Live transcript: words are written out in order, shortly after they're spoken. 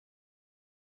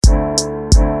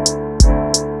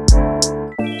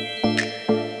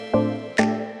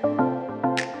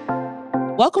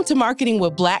Welcome to Marketing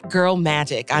with Black Girl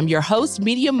Magic. I'm your host,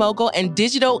 media mogul, and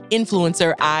digital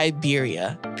influencer,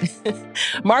 Iberia.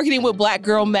 Marketing with Black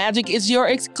Girl Magic is your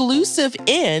exclusive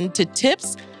in to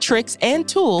tips, tricks, and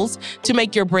tools to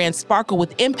make your brand sparkle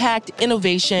with impact,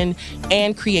 innovation,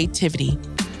 and creativity.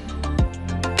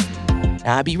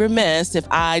 Now, I'd be remiss if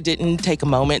I didn't take a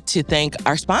moment to thank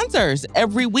our sponsors.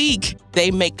 Every week,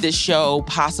 they make this show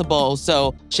possible.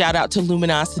 So shout out to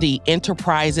Luminosity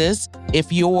Enterprises.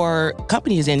 If your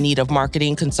company is in need of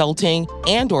marketing, consulting,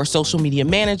 and or social media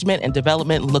management and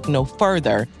development, look no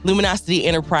further. Luminosity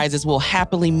Enterprises will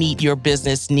happily meet your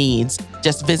business needs.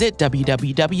 Just visit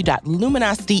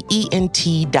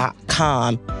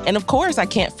www.luminosityent.com. And of course, I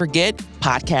can't forget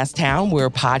Podcast Town, where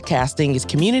podcasting is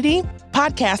community,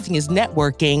 podcasting is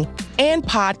networking, and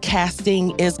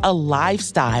podcasting is a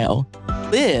lifestyle.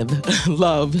 Live,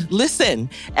 love, listen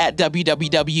at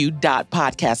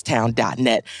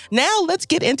www.podcasttown.net. Now let's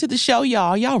get into the show,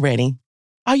 y'all. Y'all ready?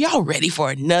 Are y'all ready for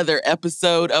another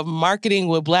episode of Marketing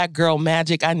with Black Girl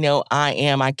Magic? I know I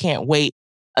am. I can't wait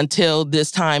until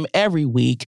this time every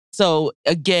week. So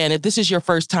again, if this is your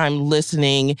first time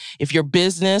listening, if your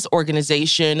business,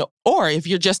 organization, or if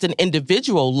you're just an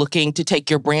individual looking to take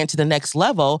your brand to the next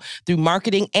level through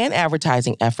marketing and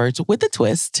advertising efforts with a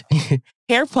twist,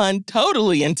 hair pun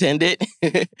totally intended,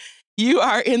 you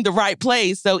are in the right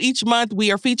place. So each month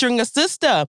we are featuring a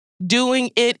sister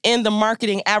doing it in the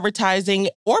marketing, advertising,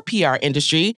 or PR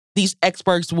industry. These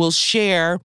experts will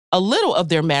share a little of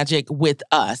their magic with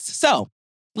us. So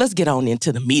let's get on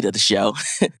into the meat of the show.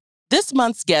 This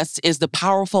month's guest is the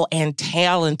powerful and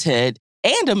talented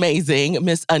and amazing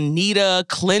Miss Anita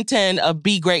Clinton of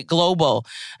Be Great Global.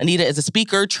 Anita is a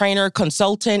speaker, trainer,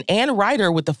 consultant, and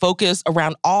writer with a focus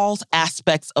around all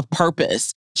aspects of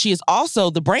purpose. She is also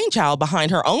the brainchild behind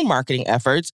her own marketing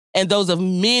efforts and those of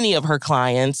many of her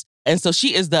clients. And so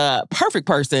she is the perfect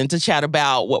person to chat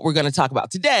about what we're going to talk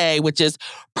about today, which is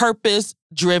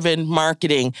purpose-driven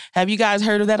marketing. Have you guys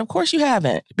heard of that? Of course you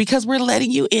haven't, because we're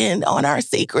letting you in on our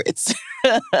secrets.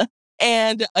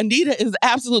 And Anita is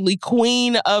absolutely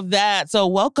queen of that. So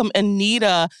welcome,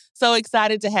 Anita. So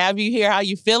excited to have you here. How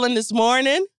you feeling this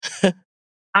morning?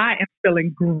 I am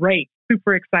feeling great.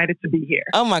 Super excited to be here.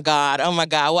 Oh my God. Oh my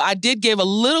God. Well, I did give a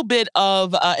little bit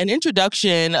of an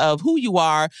introduction of who you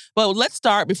are, but let's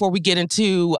start before we get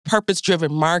into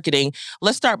purpose-driven marketing.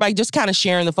 Let's start by just kind of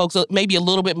sharing the folks maybe a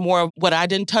little bit more of what I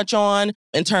didn't touch on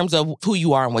in terms of who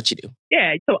you are and what you do.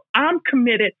 Yeah. So I'm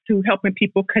committed to helping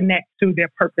people connect to their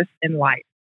purpose in life.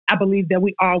 I believe that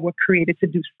we all were created to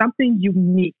do something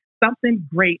unique, something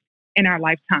great in our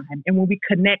lifetime. And when we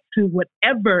connect to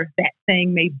whatever that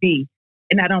thing may be,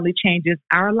 it not only changes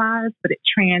our lives, but it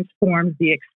transforms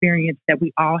the experience that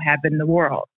we all have in the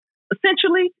world.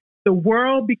 Essentially, the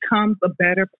world becomes a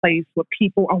better place where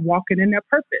people are walking in their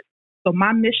purpose. So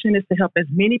my mission is to help as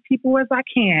many people as I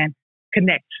can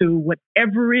connect to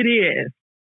whatever it is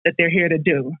that they're here to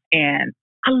do. And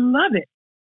I love it.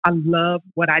 I love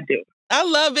what I do. I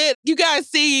love it. You guys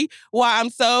see why I'm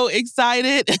so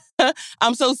excited.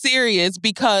 I'm so serious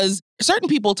because certain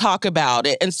people talk about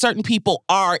it and certain people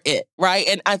are it, right?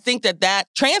 And I think that that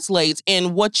translates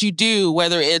in what you do,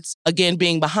 whether it's, again,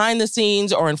 being behind the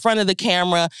scenes or in front of the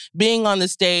camera, being on the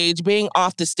stage, being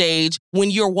off the stage. When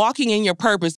you're walking in your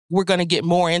purpose, we're going to get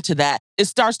more into that. It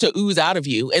starts to ooze out of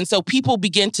you. And so people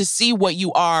begin to see what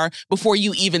you are before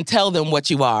you even tell them what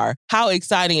you are. How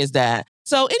exciting is that?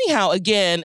 So anyhow,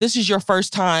 again, this is your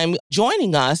first time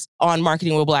joining us on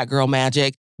Marketing with Black Girl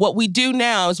Magic. What we do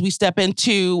now is we step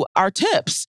into our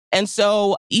tips. And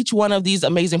so each one of these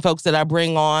amazing folks that I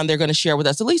bring on, they're going to share with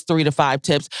us at least 3 to 5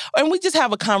 tips. And we just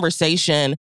have a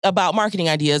conversation about marketing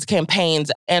ideas, campaigns,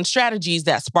 and strategies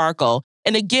that sparkle.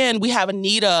 And again, we have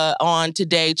Anita on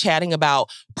today chatting about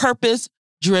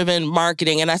purpose-driven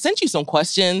marketing. And I sent you some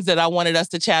questions that I wanted us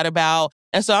to chat about.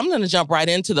 And so I'm going to jump right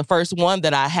into the first one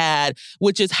that I had,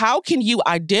 which is how can you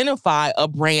identify a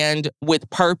brand with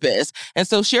purpose? And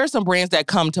so share some brands that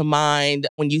come to mind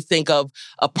when you think of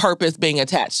a purpose being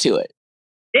attached to it.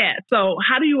 Yeah. So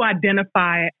how do you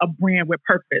identify a brand with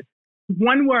purpose?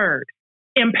 One word,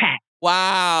 impact.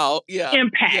 Wow. Yeah.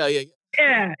 Impact.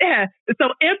 Yeah.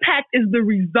 So impact is the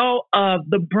result of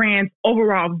the brand's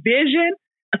overall vision.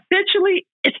 Essentially,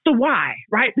 it's the why,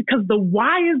 right? Because the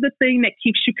why is the thing that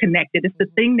keeps you connected. It's the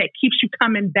thing that keeps you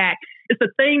coming back. It's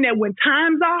the thing that when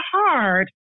times are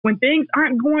hard, when things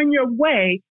aren't going your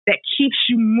way, that keeps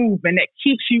you moving, that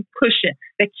keeps you pushing,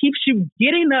 that keeps you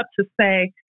getting up to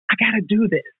say, I got to do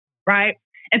this, right?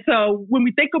 And so when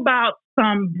we think about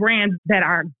some brands that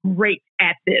are great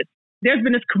at this, there's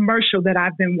been this commercial that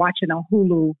I've been watching on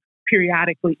Hulu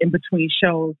periodically in between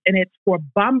shows, and it's for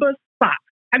Bombas socks.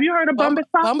 Have you heard of Bumba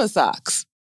Socks? Bumba Socks.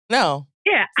 No.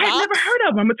 Yeah, I had never heard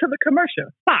of them until the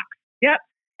commercial. Socks. Yep.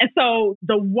 And so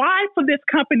the why for this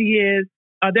company is,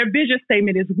 their vision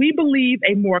statement is, we believe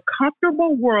a more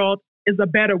comfortable world is a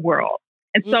better world.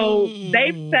 And so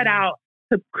they've set out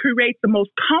to create the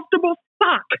most comfortable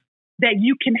sock that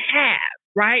you can have,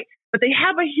 right? But they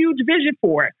have a huge vision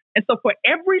for it. And so for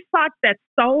every sock that's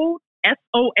sold,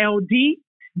 S-O-L-D,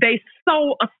 they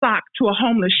sold a sock to a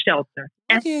homeless shelter,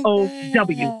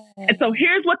 S-O-W. And so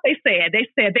here's what they said. They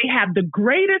said they have the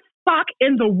greatest sock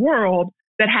in the world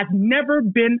that has never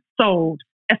been sold,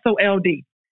 S-O-L-D.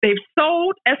 They've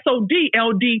sold,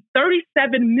 S-O-D-L-D,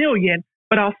 37 million,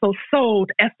 but also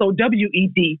sold,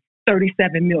 S-O-W-E-D,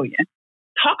 37 million.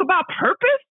 Talk about purpose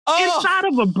inside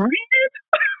of a brand.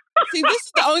 See, this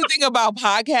is the only thing about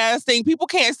podcasting. People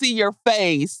can't see your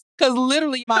face because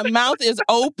literally my mouth is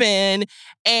open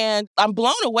and I'm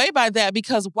blown away by that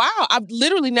because, wow, I've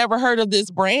literally never heard of this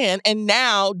brand. And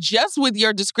now just with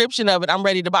your description of it, I'm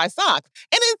ready to buy socks.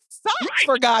 And it's socks,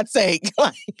 for God's sake.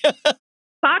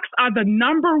 Socks are the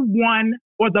number one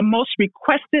or the most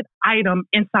requested item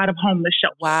inside of homeless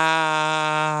shelters.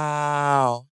 Wow.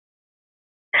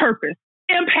 Purpose.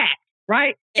 Impact,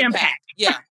 right? Impact.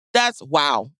 Yeah. That's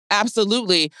wow.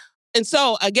 Absolutely. And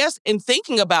so I guess in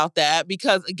thinking about that,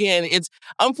 because again, it's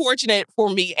unfortunate for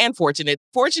me and fortunate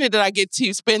that I get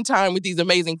to spend time with these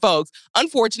amazing folks.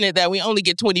 Unfortunate that we only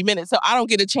get 20 minutes, so I don't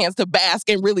get a chance to bask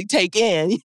and really take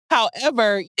in.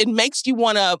 However, it makes you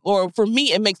want to, or for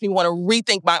me, it makes me want to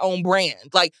rethink my own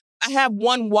brand. Like I have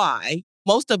one why.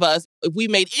 Most of us, if we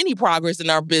made any progress in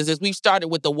our business, we've started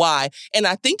with the why. And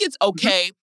I think it's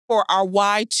okay for our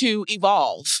why to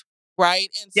evolve. Right.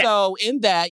 And so in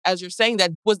that, as you're saying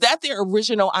that, was that their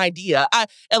original idea?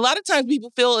 A lot of times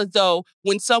people feel as though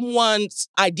when someone's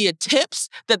idea tips,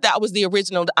 that was the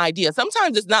original idea.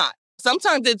 Sometimes it's not.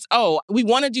 Sometimes it's, we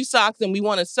want to do socks and we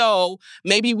want to sew.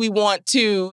 Maybe we want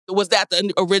to, was that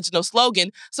the original slogan?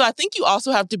 So I think you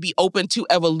also have to be open to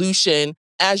evolution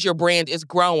as your brand is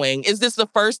growing. Is this the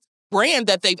first brand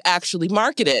that they've actually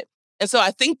marketed? And so I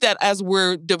think that as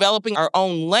we're developing our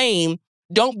own lane,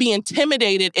 don't be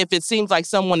intimidated if it seems like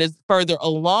someone is further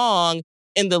along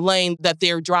in the lane that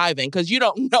they're driving, because you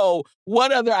don't know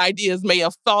what other ideas may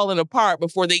have fallen apart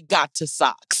before they got to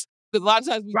socks. Because a lot of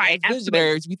times we as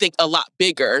visionaries, we think a lot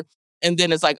bigger. And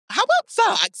then it's like, how about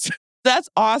socks? That's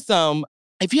awesome.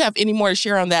 If you have any more to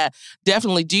share on that,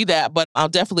 definitely do that. But I'll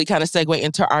definitely kind of segue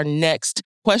into our next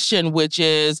question, which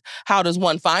is, how does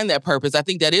one find that purpose? I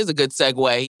think that is a good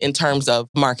segue in terms of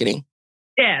marketing.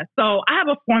 Yeah, so I have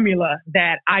a formula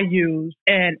that I use,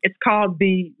 and it's called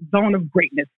the Zone of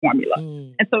Greatness formula.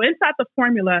 And so inside the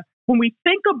formula, when we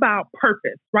think about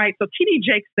purpose, right? So T.D.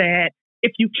 Jakes said,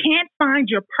 if you can't find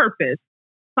your purpose,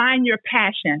 find your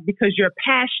passion, because your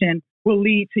passion will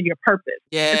lead to your purpose.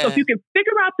 Yeah. And so if you can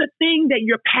figure out the thing that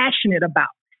you're passionate about,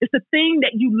 it's the thing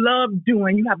that you love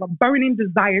doing, you have a burning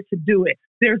desire to do it,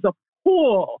 there's a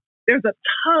pull, there's a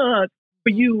tug for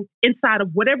you inside of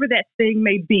whatever that thing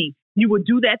may be. You will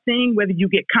do that thing whether you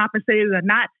get compensated or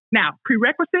not. Now,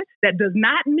 prerequisite, that does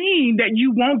not mean that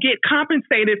you won't get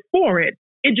compensated for it.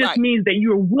 It just means that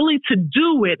you're willing to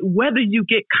do it whether you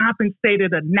get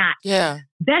compensated or not. Yeah.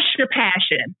 That's your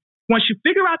passion. Once you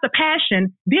figure out the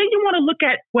passion, then you want to look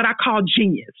at what I call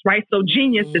genius, right? So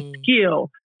genius is skill,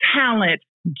 talent,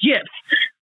 gifts.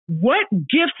 What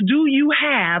gifts do you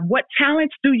have? What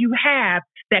talents do you have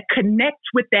that connects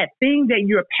with that thing that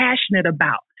you're passionate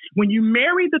about? When you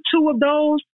marry the two of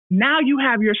those, now you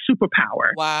have your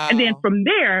superpower. Wow. And then from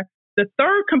there, the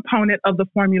third component of the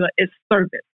formula is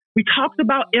service. We talked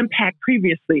about impact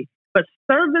previously, but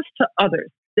service to others.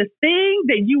 The thing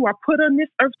that you are put on this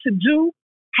earth to do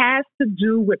has to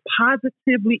do with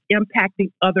positively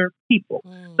impacting other people.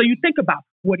 So you think about,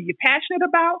 what are you passionate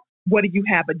about? What do you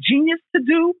have a genius to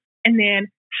do? And then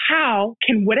how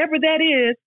can whatever that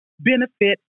is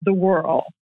benefit the world?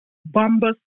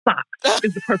 Bumba Socks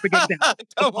is the perfect example.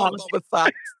 Come on, Bumba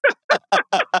Socks.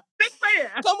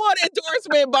 Come on,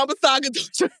 endorsement, Bumba Socks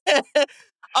endorsement.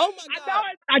 Oh my God. I know.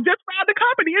 I just found the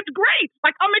company. It's great.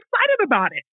 Like, I'm excited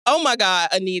about it. Oh my God,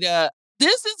 Anita.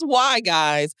 This is why,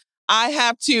 guys, I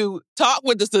have to talk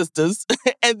with the sisters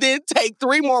and then take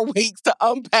 3 more weeks to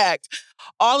unpack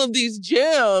all of these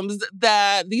gems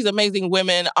that these amazing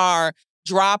women are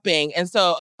dropping. And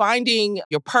so finding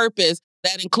your purpose,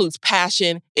 that includes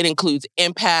passion. It includes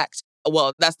impact.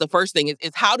 Well, that's the first thing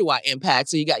is how do I impact?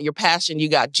 So you got your passion, you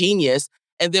got genius.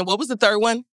 And then what was the third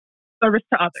one? Service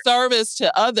to others. Service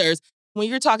to others. When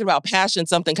you're talking about passion,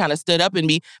 something kind of stood up in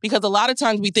me because a lot of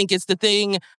times we think it's the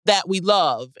thing that we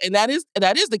love. And that is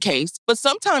the case. But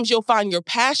sometimes you'll find your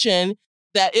passion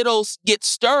that it'll get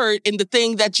stirred in the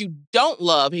thing that you don't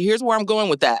love. Here's where I'm going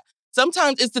with that.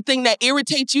 Sometimes it's the thing that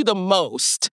irritates you the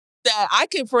most. That I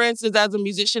could, for instance, as a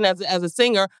musician, as a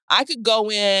singer, I could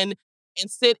go in and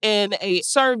sit in a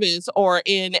service or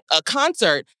in a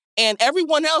concert and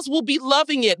everyone else will be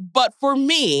loving it. But for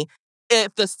me,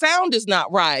 if the sound is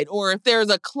not right, or if there's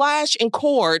a clash in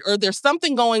chord, or there's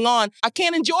something going on, I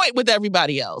can't enjoy it with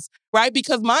everybody else, right?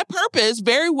 Because my purpose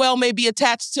very well may be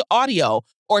attached to audio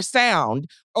or sound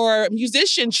or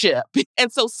musicianship.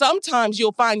 And so sometimes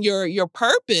you'll find your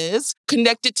purpose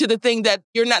connected to the thing that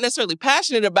you're not necessarily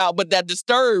passionate about, but that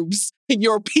disturbs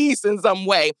your peace in some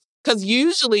way. Because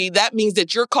usually that means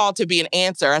that you're called to be an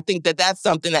answer. I think that that's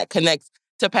something that connects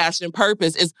to passion and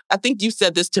purpose is, I think you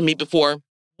said this to me before.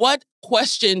 What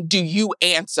question do you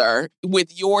answer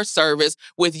with your service,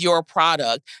 with your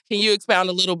product? Can you expound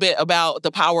a little bit about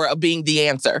the power of being the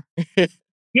answer?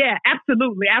 Yeah,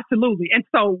 absolutely. Absolutely. And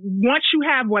so once you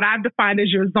have what I've defined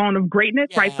as your zone of greatness,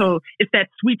 right? So it's that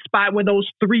sweet spot where those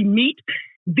three meet.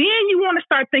 Then you want to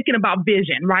start thinking about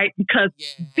vision, right? Because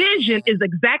vision is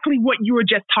exactly what you were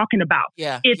just talking about.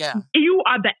 You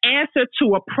are the answer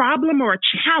to a problem or a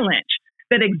challenge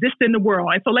that exists in the world.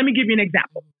 And so let me give you an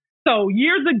example. So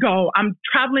years ago, I'm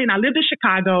traveling. I lived in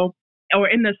Chicago or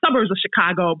in the suburbs of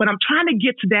Chicago, but I'm trying to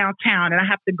get to downtown and I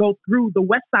have to go through the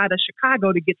west side of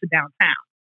Chicago to get to downtown.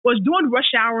 Well, it's during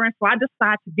rush hour, and so I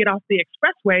decide to get off the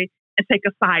expressway and take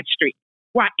a side street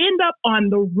where I end up on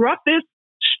the roughest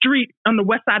street on the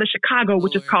west side of Chicago,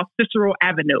 which is called Cicero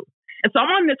Avenue. And so I'm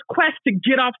on this quest to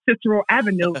get off Cicero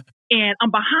Avenue and I'm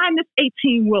behind this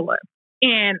 18-wheeler.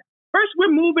 And first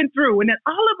we're moving through and then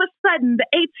all of a sudden the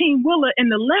 18-wheeler in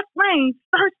the left lane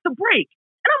starts to brake.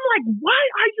 And I'm like, why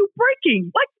are you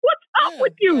braking? Like, what's up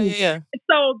with you?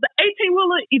 So the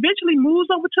 18-wheeler eventually moves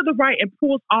over to the right and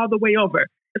pulls all the way over.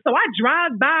 And so I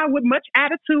drive by with much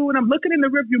attitude and I'm looking in the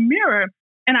rearview mirror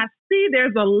and I see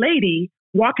there's a lady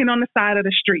walking on the side of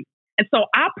the street. And so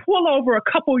I pull over a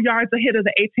couple yards ahead of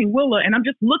the 18-wheeler and I'm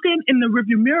just looking in the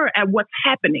rearview mirror at what's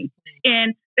happening.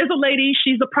 And there's a lady,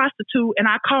 she's a prostitute, and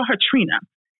I call her Trina.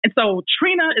 And so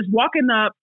Trina is walking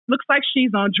up, looks like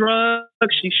she's on drugs,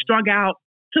 she's strung out,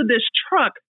 to this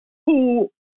truck who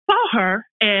saw her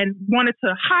and wanted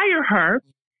to hire her.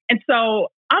 And so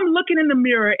I'm looking in the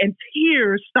mirror and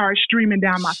tears start streaming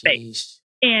down my face.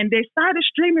 And they started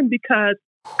streaming because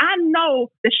I know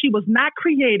that she was not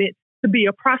created to be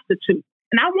a prostitute.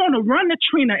 And I want to run to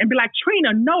Trina and be like,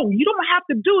 Trina, no, you don't have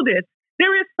to do this.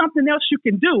 There is something else you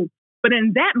can do. But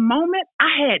in that moment, I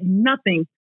had nothing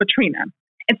for Trina.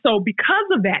 And so because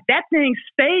of that, that thing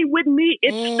stayed with me.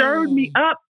 It stirred me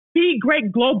up. Be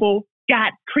Great Global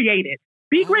got created.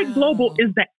 Be Great Global is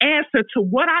the answer to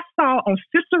what I saw on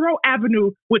Cicero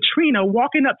Avenue with Trina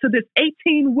walking up to this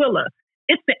 18-wheeler.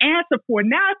 It's the answer for it.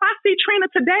 Now, if I see Trina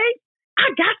today, I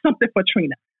got something for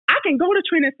Trina. I can go to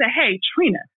Trina and say, hey,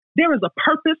 Trina, there is a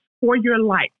purpose for your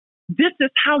life. This is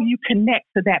how you connect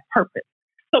to that purpose.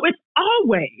 So it's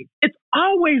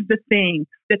always the thing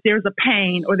that there's a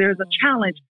pain or there's a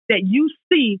challenge that you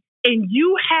see and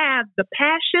you have the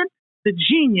passion, the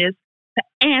genius to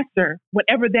answer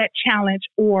whatever that challenge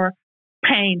or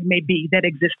pain may be that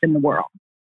exists in the world.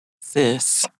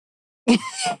 Sis.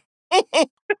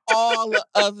 All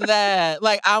of that.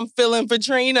 Like, I'm feeling for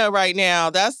Trina right now.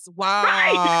 That's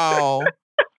wow. Right.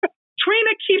 Trina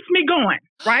keeps me going,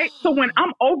 right? So when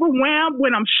I'm overwhelmed,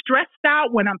 when I'm stressed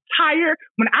out, when I'm tired,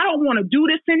 when I don't want to do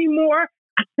this anymore,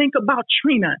 I think about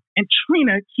Trina, and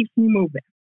Trina keeps me moving.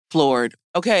 Floored.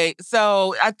 Okay,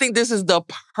 so I think this is the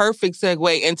perfect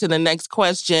segue into the next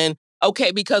question.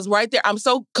 Okay, because right there, I'm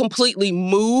so completely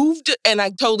moved, and I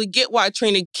totally get why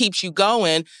Trina keeps you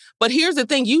going. But here's the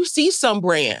thing. You see some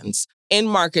brands in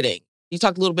marketing. You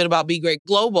talked a little bit about Be Great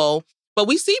Global, but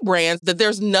we see brands that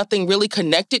there's nothing really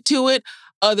connected to it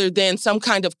other than some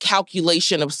kind of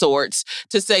calculation of sorts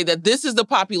to say that this is the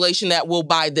population that will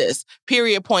buy this,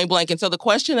 period, point blank. And so the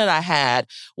question that I had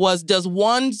was, does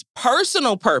one's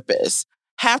personal purpose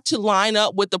have to line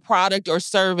up with the product or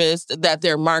service that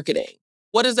they're marketing?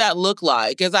 What does that look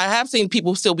like? Because I have seen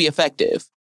people still be effective.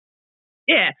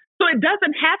 Yeah, so it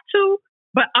doesn't have to,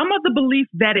 but I'm of the belief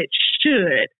that it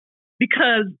should,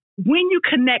 because when you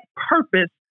connect purpose,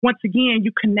 once again,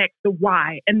 you connect the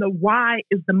why, and the why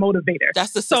is the motivator.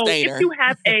 That's the sustainer. So if you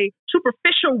have a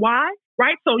superficial why,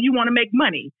 right? So you want to make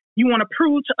money. You want to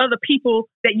prove to other people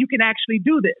that you can actually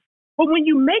do this. But when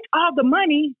you make all the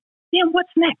money, then what's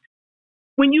next?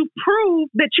 When you prove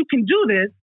that you can do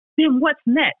this, then what's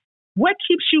next? What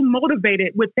keeps you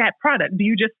motivated with that product? Do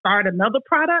you just start another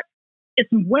product?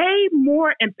 It's way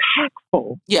more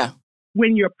impactful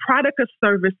when your product or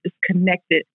service is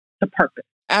connected to purpose.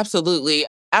 Absolutely.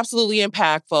 Absolutely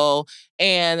impactful.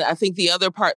 And I think the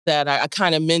other part that I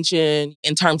kind of mentioned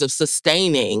in terms of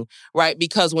sustaining, right?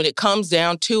 Because when it comes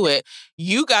down to it,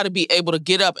 you got to be able to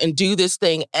get up and do this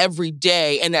thing every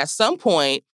day. And at some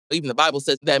point, even the Bible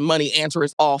says that money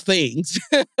answers all things.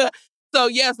 So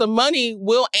yes, the money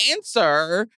will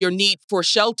answer your need for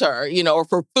shelter, or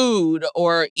for food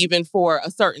or even for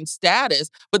a certain status,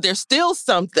 but there's still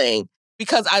something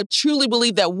because I truly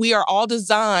believe that we are all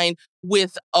designed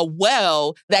with a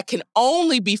well that can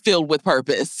only be filled with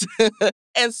purpose.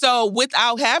 And so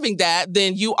without having that,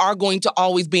 then you are going to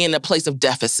always be in a place of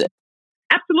deficit.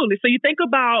 Absolutely. So you think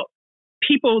about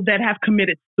people that have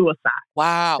committed suicide.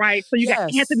 Wow. Right? So you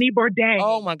got Yes. Anthony Bourdain.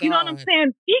 Oh my God. You know what I'm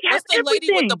saying? He has What's the lady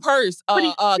with the everything, purse? but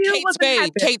he still Kate wasn't Spade.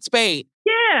 happy. Kate Spade.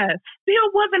 Yeah,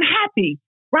 still wasn't happy,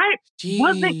 right?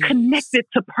 Wasn't Jeez. connected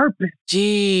to purpose.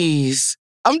 Jeez.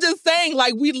 I'm just saying,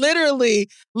 like, we literally,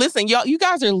 listen, y'all, you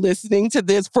guys are listening to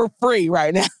this for free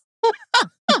right now.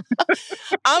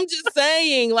 I'm just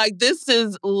saying, like, this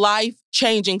is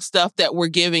life-changing stuff that we're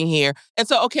giving here. And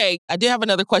so, okay, I did have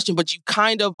another question, but you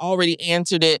kind of already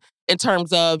answered it in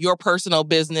terms of your personal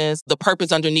business, the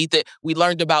purpose underneath it. We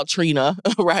learned about Trina,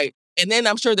 right? And then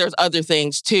I'm sure there's other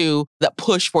things too that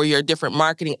push for your different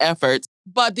marketing efforts.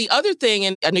 But the other thing,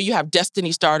 and I know you have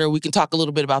Destiny Starter, we can talk a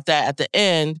little bit about that at the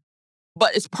end,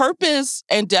 but is purpose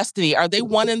and destiny, are they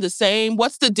one and the same?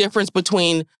 What's the difference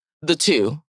between the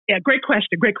two? Yeah, great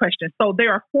question. Great question. So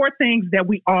there are 4 things that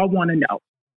we all want to know.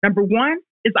 Number 1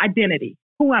 is identity.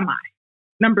 Who am I?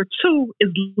 Number 2 is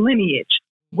lineage.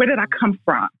 Where did I come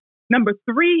from? Number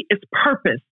 3 is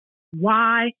purpose.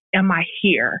 Why am I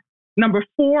here? Number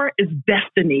 4 is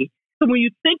destiny. So when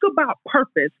you think about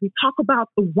purpose, we talk about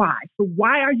the why. So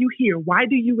why are you here? Why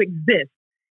do you exist?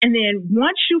 And then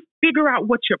once you figure out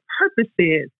what your purpose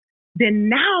is, then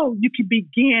now you can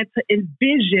begin to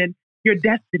envision your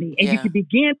destiny and you can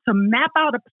begin to map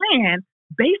out a plan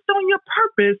based on your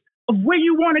purpose of where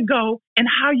you want to go and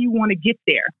how you want to get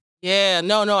there. Yeah,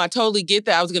 no, I totally get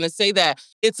that. I was going to say that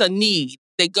it's a need.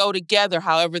 They go together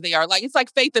however they are. Like, it's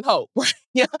like faith and hope, right?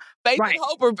 Yeah, faith and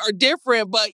hope are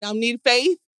different, but I need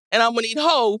faith and I'm going to need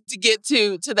hope to get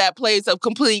to that place of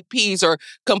complete peace or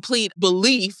complete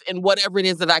belief in whatever it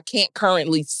is that I can't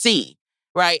currently see.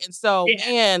 Right. And so,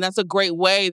 man, that's a great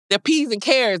way. They're peas and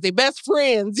carrots. They're best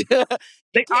friends.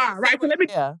 They are, right? So let me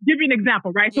give you an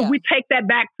example, right? So we take that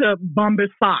back to Bombas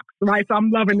Socks, right? So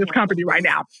I'm loving this company right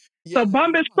now. So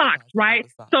Bombas Socks, right?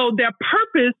 So their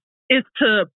purpose is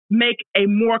to make a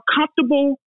more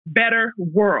comfortable, better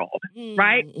world,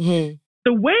 right? Mm-hmm.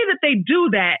 The way that they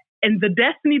do that and the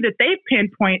destiny that they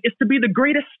pinpoint is to be the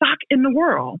greatest sock in the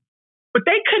world. But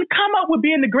they couldn't come up with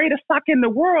being the greatest sock in the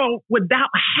world without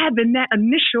having that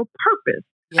initial purpose.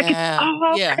 Like it's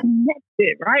all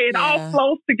connected, right? It all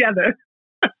flows together.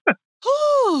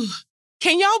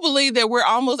 Can y'all believe that we're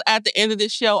almost at the end of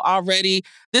this show already?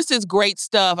 This is great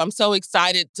stuff. I'm so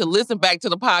excited to listen back to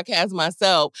the podcast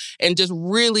myself and just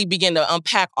really begin to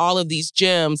unpack all of these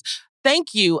gems.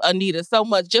 Thank you, Anita, so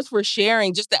much just for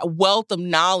sharing just that wealth of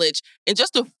knowledge in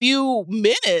just a few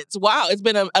minutes. Wow, it's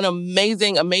been an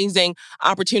amazing, amazing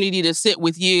opportunity to sit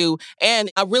with you.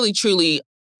 And I really, truly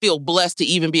feel blessed to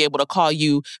even be able to call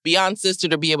you beyond sister,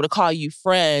 to be able to call you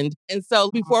friend. And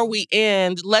so before we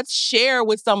end, let's share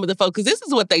with some of the folks, because this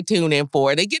is what they tune in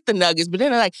for. They get the nuggets, but then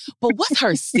they're like, but what's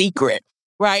her secret?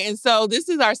 Right? And so this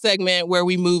is our segment where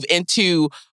we move into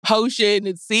potion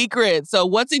and secret. So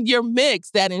what's in your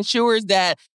mix that ensures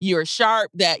that you're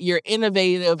sharp, that you're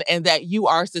innovative, and that you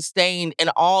are sustained in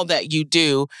all that you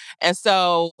do? And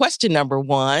so question number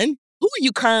 1, who are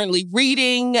you currently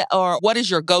reading, or what is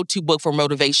your go-to book for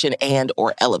motivation and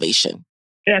or elevation?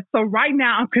 Yeah, so right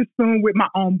now I'm consumed with my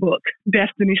own book,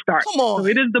 Destiny Starter. Come on. So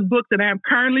it is the book that I'm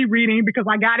currently reading because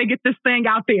I got to get this thing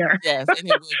out there. Yes, and it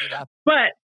will get out.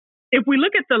 But if we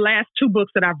look at the last 2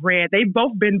 books that I've read, they've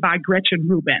both been by Gretchen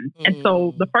Rubin. And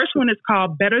so the first one is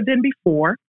called Better Than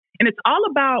Before. And it's all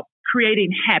about creating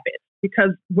habits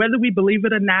because whether we believe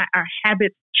it or not, our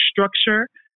habits structure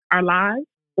our lives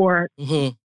or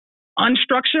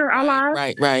unstructure our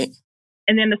lives. Right.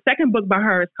 And then the second book by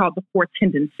her is called The 4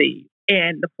 Tendencies.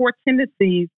 And The 4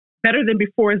 Tendencies, Better Than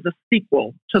Before, is the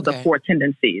sequel to The 4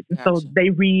 Tendencies. And so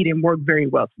they read and work very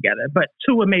well together. But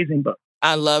 2 amazing books.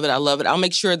 I love it. I'll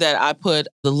make sure that I put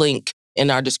the link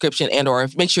in our description and or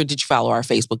make sure that you follow our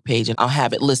Facebook page and I'll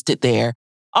have it listed there.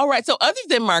 All right. So other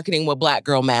than Marketing with Black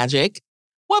Girl Magic,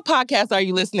 what podcast are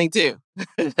you listening to?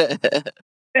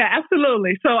 Yeah,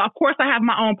 absolutely. So, of course, I have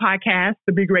my own podcast,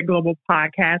 the Be Great Global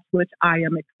Podcast, which I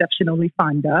am exceptionally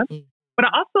fond of. But I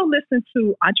also listen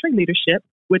to EntreLeadership,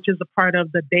 which is a part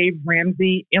of the Dave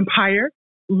Ramsey empire,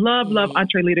 love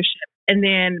EntreLeadership. And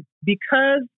then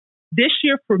because this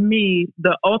year for me,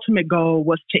 the ultimate goal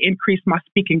was to increase my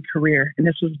speaking career. And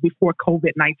this was before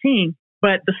COVID-19.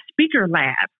 But the Speaker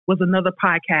Lab was another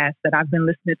podcast that I've been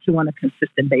listening to on a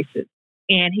consistent basis.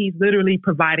 And he's literally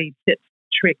providing tips,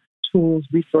 tricks, tools,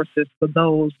 resources for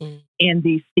those in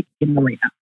the speaking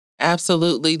arena.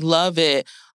 Absolutely. Love it.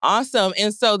 Awesome.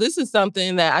 And so this is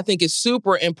something that I think is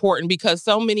super important because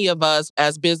so many of us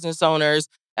as business owners,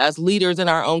 as leaders in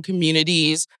our own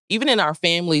communities, even in our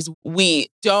families, we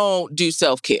don't do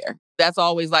self-care. That's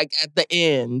always like at the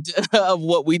end of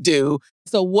what we do.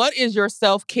 So what is your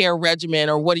self-care regimen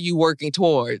or what are you working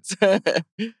towards?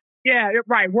 Yeah,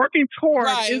 right. Working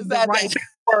towards is the right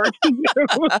word to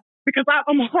use because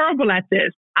I'm horrible at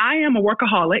this. I am a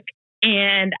workaholic.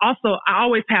 And also, I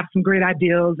always have some great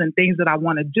ideas and things that I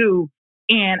want to do.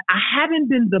 And I haven't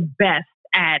been the best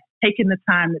at taking the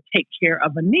time to take care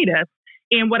of Anita.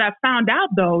 And what I found out,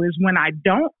 though, is when I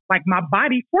don't, like my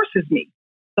body forces me.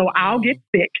 So I'll get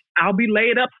sick. I'll be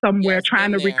laid up somewhere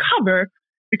trying to recover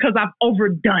because I've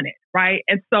overdone it, right?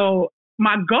 And so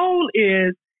my goal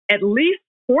is at least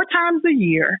 4 times a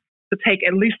year to take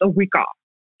at least a week off,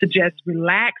 to just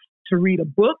relax, to read a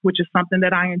book, which is something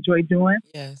that I enjoy doing.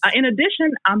 Yes. In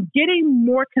addition, I'm getting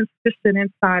more consistent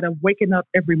inside of waking up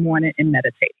every morning and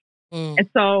meditating. And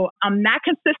so I'm not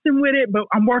consistent with it, but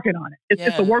I'm working on it.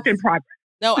 It's a work in progress.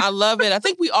 No, I love it. I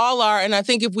think we all are. And I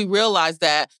think if we realize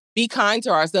that, be kind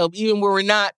to ourselves, even when we're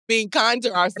not being kind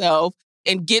to ourselves,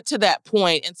 and get to that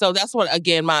point. And so that's what,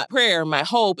 again, my prayer, my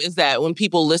hope is that when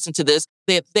people listen to this,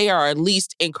 that they are at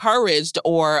least encouraged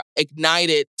or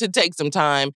ignited to take some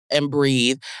time and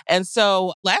breathe. And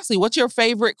so lastly, what's your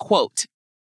favorite quote?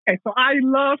 Okay, so I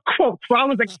love quotes. So I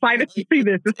was excited to see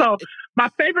this. And so my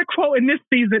favorite quote in this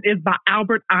season is by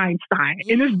Albert Einstein.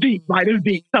 And it's deep, right? It's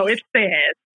deep. So it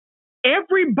says,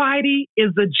 everybody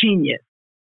is a genius,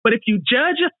 but if you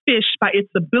judge a fish by its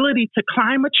ability to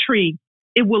climb a tree,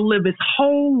 it will live its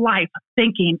whole life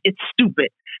thinking it's stupid.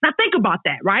 Now think about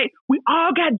that, right? We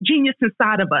all got genius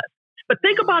inside of us. But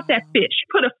think about that fish.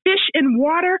 Put a fish in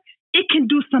water, it can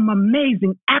do some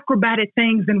amazing acrobatic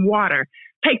things in water.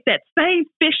 Take that same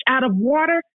fish out of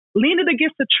water, lean it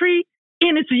against a tree,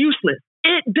 and it's useless.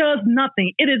 It does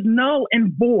nothing. It is null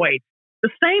and void. The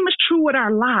same is true with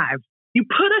our lives. You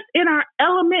put us in our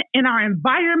element, in our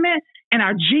environment, and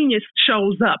our genius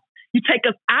shows up. You take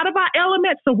us out of our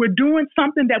element, so we're doing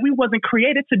something that we wasn't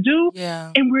created to do,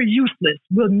 and we're useless.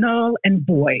 We're null and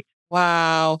void.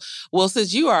 Wow. Well,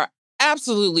 since you are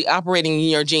absolutely operating in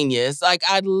your genius, like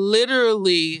I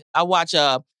watch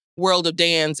World of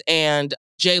Dance, and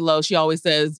J-Lo, she always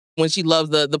says when she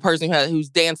loves the person who's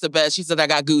danced the best, she said, I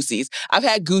got goosies. I've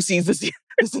had goosies this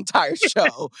entire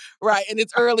show, right? And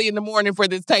it's early in the morning for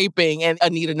this taping, and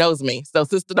Anita knows me. So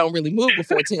sister don't really move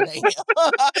before 10 a.m.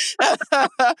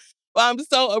 Well, I'm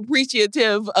so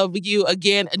appreciative of you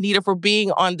again, Anita, for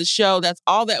being on the show. That's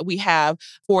all that we have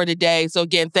for today. So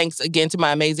again, thanks again to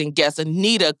my amazing guest,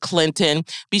 Anita Clinton.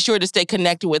 Be sure to stay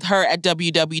connected with her at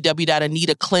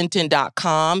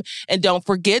www.anitaclinton.com. And don't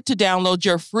forget to download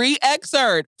your free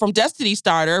excerpt from Destiny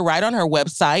Starter right on her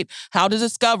website, How to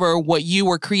Discover What You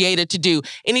Were Created to Do.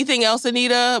 Anything else,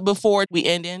 Anita, before we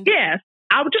end? Yes.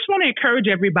 I would just want to encourage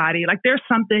everybody, like there's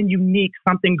something unique,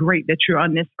 something great that you're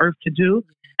on this earth to do.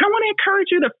 And I want to encourage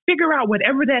you to figure out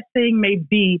whatever that thing may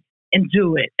be and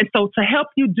do it. And so to help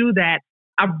you do that,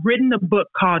 I've written a book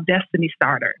called Destiny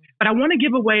Starter, but I want to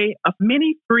give away a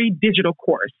mini free digital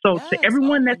course. So to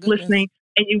everyone that's listening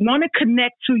and you want to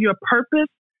connect to your purpose,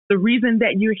 the reason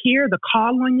that you're here, the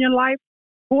call on your life,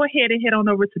 go ahead and head on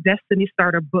over to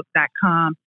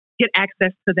destinystarterbook.com, get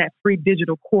access to that free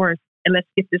digital course. And let's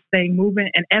get this thing moving.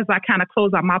 And as I kind of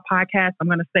close out my podcast, I'm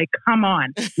going to say, come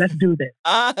on, let's do this.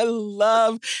 I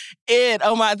love it.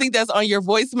 Oh my, I think that's on your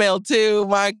voicemail too.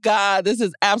 My God, this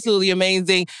is absolutely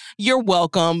amazing. You're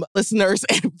welcome, listeners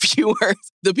and viewers,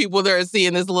 the people that are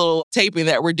seeing this little taping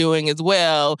that we're doing as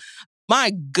well.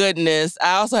 My goodness.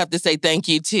 I also have to say thank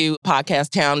you to Podcast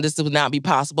Town. This would not be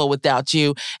possible without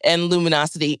you, and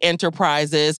Luminosity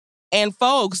Enterprises. And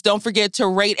folks, don't forget to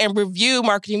rate and review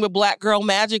Marketing with Black Girl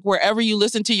Magic wherever you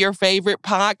listen to your favorite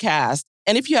podcast.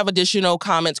 And if you have additional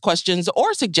comments, questions,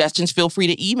 or suggestions, feel free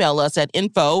to email us at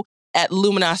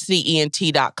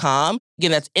info@luminosityent.com.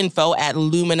 Again, that's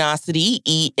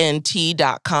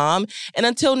info@luminosityent.com. And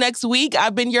until next week,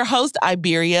 I've been your host,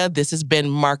 Iberia. This has been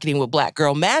Marketing with Black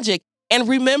Girl Magic. And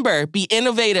remember, be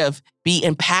innovative, be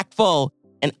impactful,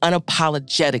 and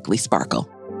unapologetically sparkle.